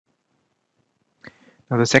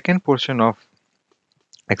Now, the second portion of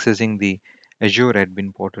accessing the Azure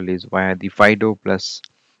admin portal is via the FIDO plus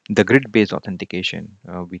the grid-based authentication.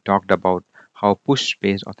 We talked about how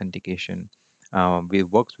push-based authentication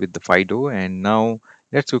works with the FIDO, and now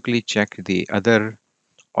let's quickly check the other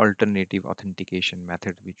alternative authentication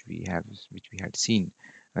method which we had seen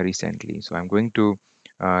recently. So I'm going to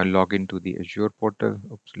log into the Azure portal.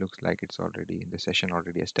 Oops, looks like it's already the session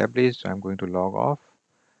already established. So I'm going to log off,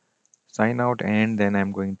 sign out, and then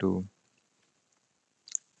I'm going to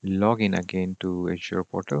log in again to Azure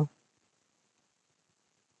portal.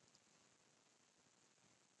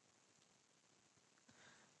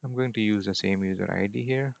 I'm going to use the same user ID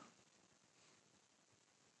here.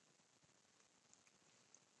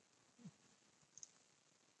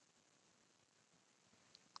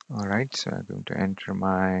 All right, so I'm going to enter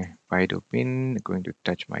my FIDO pin, going to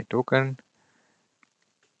touch my token.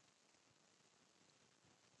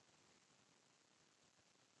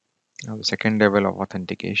 Now the second level of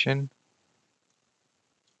authentication,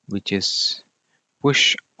 which is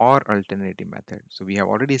push or alternative method. So we have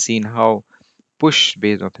already seen how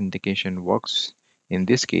push-based authentication works in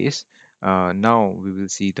this case. Now we will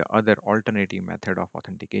see the other alternative method of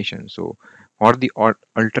authentication. So for the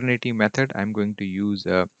alternative method, I'm going to use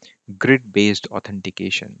a grid-based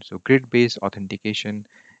authentication. So grid-based authentication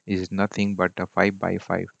is nothing but a 5 by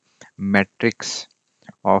 5 matrix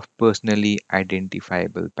of personally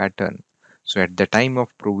identifiable pattern. So at the time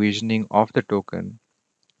of provisioning of the token,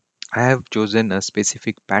 I have chosen a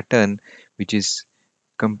specific pattern which is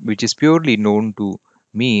which is purely known to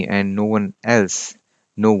me and no one else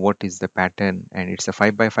know what is the pattern, and it's a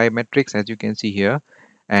 5 by 5 matrix as you can see here,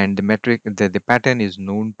 and the pattern is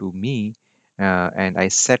known to me, and I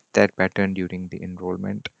set that pattern during the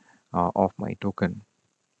enrollment of my token.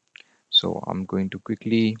 So I'm going to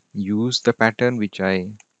quickly use the pattern which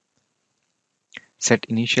I set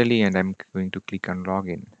initially, and I'm going to click on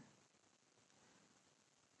login,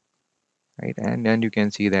 right? And then you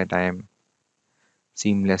can see that I am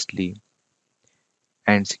seamlessly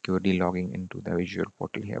and securely logging into the Azure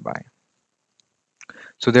portal hereby.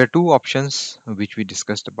 So there are two options which we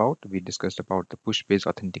discussed about. We discussed about the push-based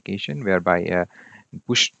authentication, whereby a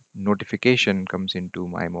push notification comes into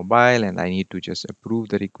my mobile and I need to just approve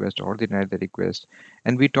the request or deny the request.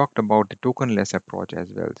 And we talked about the tokenless approach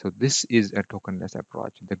as well. So this is a tokenless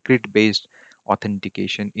approach. The grid-based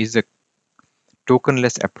authentication is a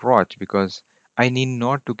tokenless approach because I need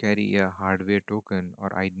not to carry a hardware token,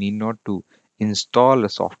 or I need not to install a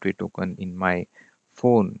software token in my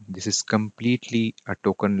phone. This is completely a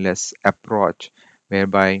tokenless approach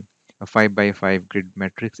whereby a 5 by 5 grid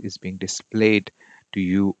matrix is being displayed to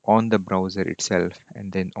you on the browser itself,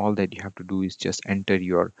 and then all that you have to do is just enter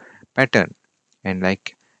your pattern. And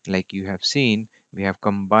like you have seen, we have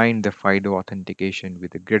combined the FIDO authentication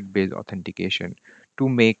with the grid-based authentication to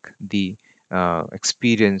make the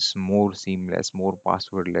experience more seamless, more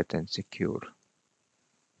passwordless and secure.